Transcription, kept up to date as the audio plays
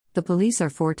The police are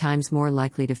 4 times more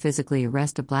likely to physically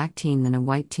arrest a black teen than a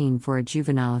white teen for a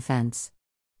juvenile offense.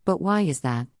 But why is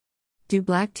that? Do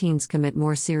black teens commit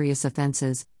more serious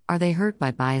offenses? Are they hurt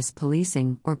by biased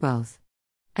policing, or both?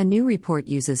 A new report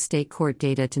uses state court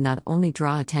data to not only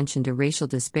draw attention to racial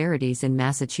disparities in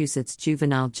Massachusetts'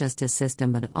 juvenile justice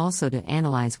system but also to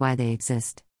analyze why they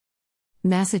exist.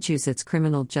 Massachusetts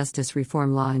criminal justice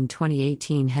reform law in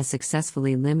 2018 has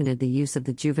successfully limited the use of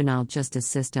the juvenile justice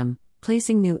system,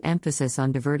 placing new emphasis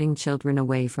on diverting children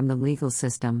away from the legal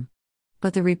system.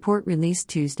 But the report released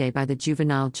Tuesday by the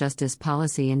Juvenile Justice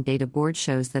Policy and Data Board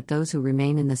shows that those who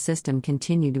remain in the system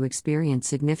continue to experience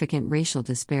significant racial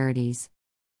disparities.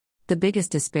 The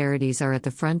biggest disparities are at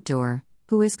the front door: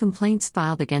 who has complaints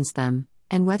filed against them,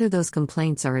 and whether those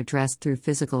complaints are addressed through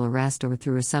physical arrest or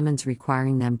through a summons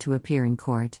requiring them to appear in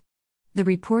court. The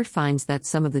report finds that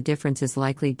some of the difference is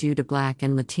likely due to Black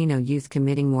and Latino youth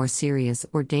committing more serious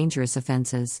or dangerous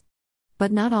offenses.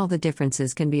 But not all the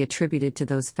differences can be attributed to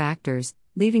those factors,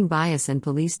 leaving bias in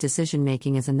police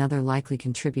decision-making as another likely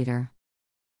contributor.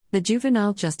 The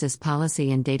Juvenile Justice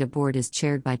Policy and Data Board is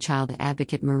chaired by child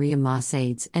advocate Maria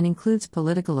Mausades and includes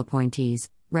political appointees,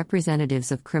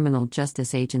 representatives of criminal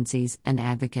justice agencies, and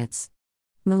advocates.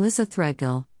 Melissa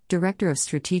Threadgill, Director of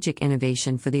Strategic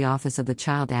Innovation for the Office of the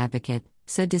Child Advocate,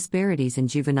 said disparities in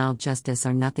juvenile justice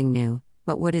are nothing new,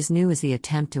 but what is new is the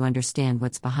attempt to understand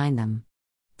what's behind them.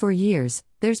 For years,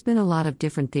 there's been a lot of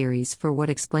different theories for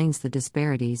what explains the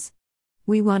disparities.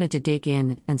 We wanted to dig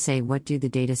in and say, what do the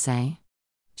data say?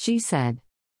 She said.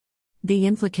 The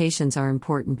implications are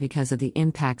important because of the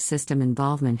impact system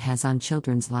involvement has on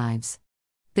children's lives.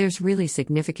 There's really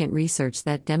significant research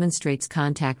that demonstrates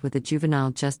contact with the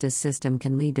juvenile justice system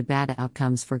can lead to bad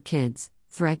outcomes for kids,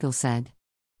 Threadgill said.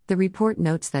 The report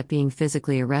notes that being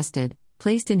physically arrested,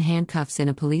 placed in handcuffs in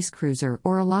a police cruiser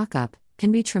or a lockup,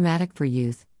 can be traumatic for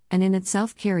youth, and in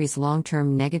itself carries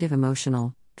long-term negative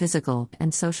emotional, physical,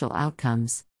 and social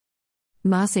outcomes.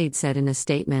 Mausades said in a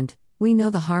statement, "We know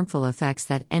the harmful effects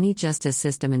that any justice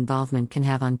system involvement can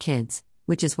have on kids,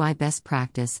 which is why best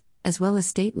practice, as well as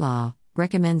state law,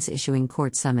 recommends issuing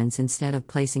court summons instead of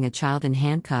placing a child in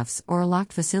handcuffs or a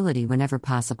locked facility whenever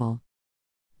possible."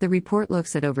 The report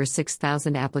looks at over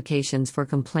 6,000 applications for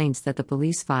complaints that the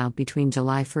police filed between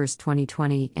July 1,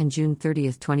 2020 and June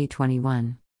 30,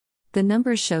 2021. The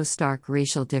numbers show stark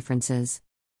racial differences.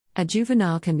 A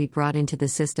juvenile can be brought into the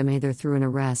system either through an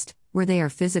arrest, where they are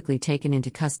physically taken into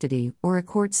custody, or a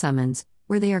court summons,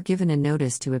 where they are given a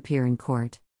notice to appear in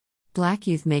court. Black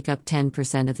youth make up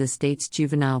 10% of the state's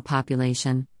juvenile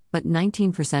population, but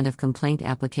 19% of complaint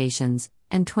applications,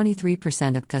 and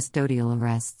 23% of custodial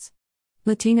arrests.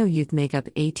 Latino youth make up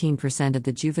 18% of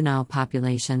the juvenile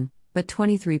population, but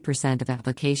 23% of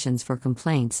applications for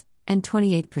complaints, and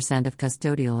 28% of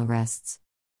custodial arrests.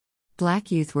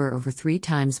 Black youth were over 3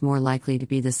 times more likely to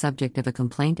be the subject of a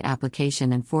complaint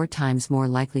application and 4 times more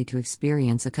likely to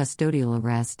experience a custodial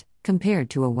arrest, compared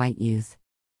to a white youth.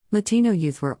 Latino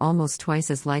youth were almost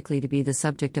twice as likely to be the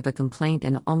subject of a complaint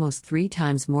and almost 3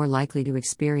 times more likely to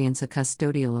experience a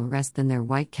custodial arrest than their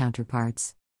white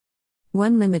counterparts.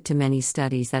 One limit to many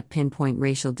studies that pinpoint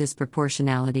racial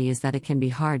disproportionality is that it can be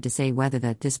hard to say whether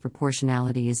that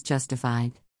disproportionality is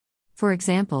justified. For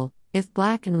example, if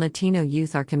Black and Latino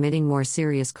youth are committing more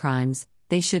serious crimes,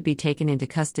 they should be taken into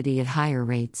custody at higher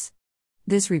rates.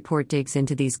 This report digs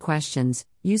into these questions,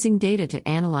 using data to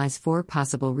analyze 4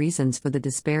 possible reasons for the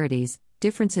disparities: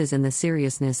 differences in the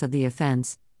seriousness of the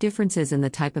offense, differences in the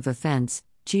type of offense,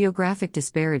 geographic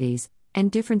disparities,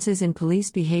 and differences in police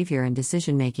behavior and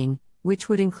decision-making, which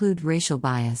would include racial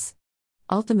bias.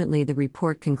 Ultimately, the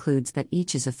report concludes that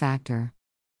each is a factor.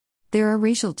 There are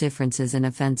racial differences in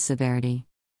offense severity.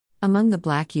 Among the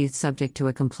Black youth subject to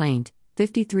a complaint,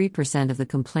 53% of the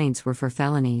complaints were for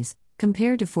felonies,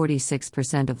 compared to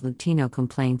 46% of Latino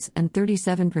complaints and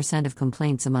 37% of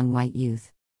complaints among white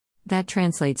youth. That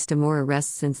translates to more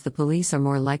arrests since the police are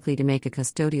more likely to make a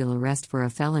custodial arrest for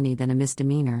a felony than a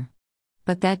misdemeanor.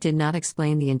 But that did not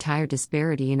explain the entire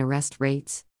disparity in arrest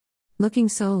rates. Looking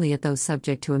solely at those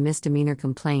subject to a misdemeanor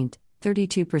complaint,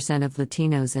 32% of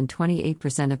Latinos and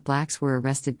 28% of Blacks were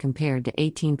arrested compared to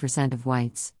 18% of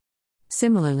whites.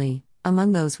 Similarly,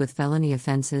 among those with felony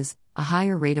offenses, a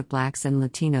higher rate of Blacks and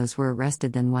Latinos were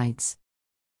arrested than whites.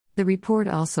 The report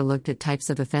also looked at types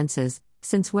of offenses,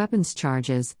 since weapons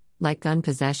charges, like gun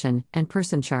possession, and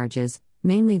person charges,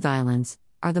 mainly violence,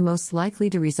 are the most likely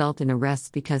to result in arrests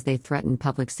because they threaten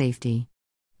public safety.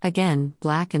 Again,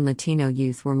 Black and Latino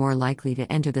youth were more likely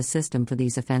to enter the system for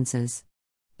these offenses.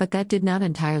 But that did not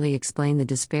entirely explain the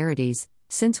disparities,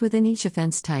 since within each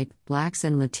offense type, Blacks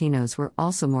and Latinos were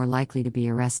also more likely to be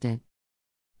arrested.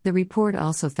 The report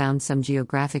also found some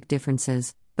geographic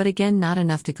differences, but again not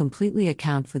enough to completely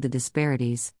account for the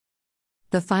disparities.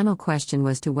 The final question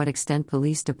was to what extent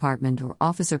police department or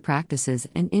officer practices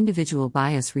and individual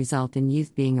bias result in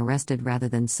youth being arrested rather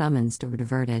than summoned or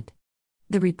diverted.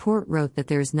 The report wrote that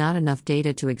there is not enough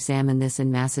data to examine this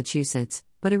in Massachusetts,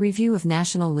 but a review of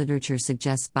national literature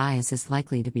suggests bias is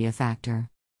likely to be a factor.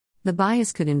 The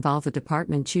bias could involve a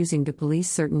department choosing to police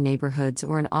certain neighborhoods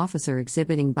or an officer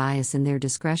exhibiting bias in their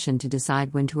discretion to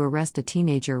decide when to arrest a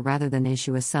teenager rather than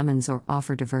issue a summons or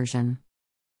offer diversion.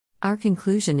 Our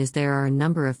conclusion is there are a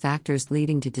number of factors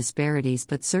leading to disparities,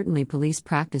 but certainly police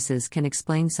practices can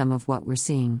explain some of what we're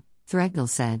seeing, Threadgill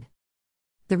said.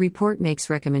 The report makes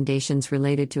recommendations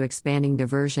related to expanding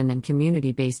diversion and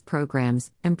community-based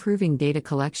programs, improving data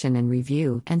collection and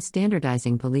review, and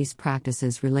standardizing police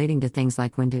practices relating to things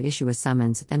like when to issue a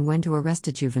summons and when to arrest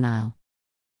a juvenile.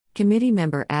 Committee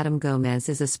member Adam Gomez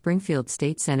is a Springfield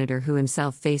state senator who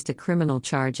himself faced a criminal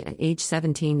charge at age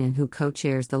 17 and who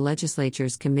co-chairs the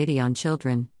legislature's Committee on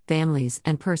Children, Families,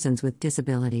 and Persons with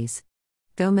Disabilities.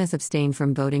 Gomez abstained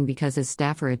from voting because his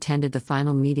staffer attended the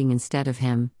final meeting instead of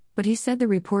him, but he said the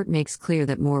report makes clear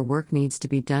that more work needs to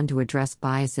be done to address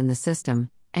bias in the system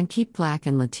and keep Black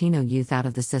and Latino youth out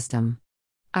of the system.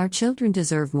 Our children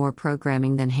deserve more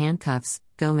programming than handcuffs,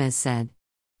 Gomez said.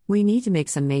 We need to make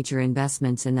some major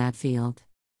investments in that field.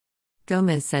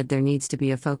 Gomez said there needs to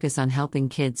be a focus on helping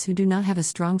kids who do not have a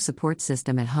strong support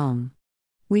system at home.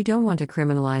 We don't want to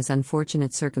criminalize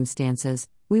unfortunate circumstances,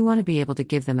 we want to be able to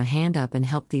give them a hand up and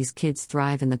help these kids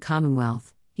thrive in the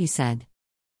Commonwealth, he said.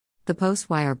 The post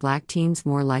Why Are Black Teens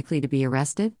More Likely to Be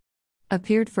Arrested?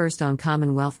 Appeared first on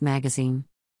Commonwealth magazine.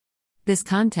 This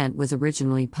content was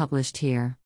originally published here.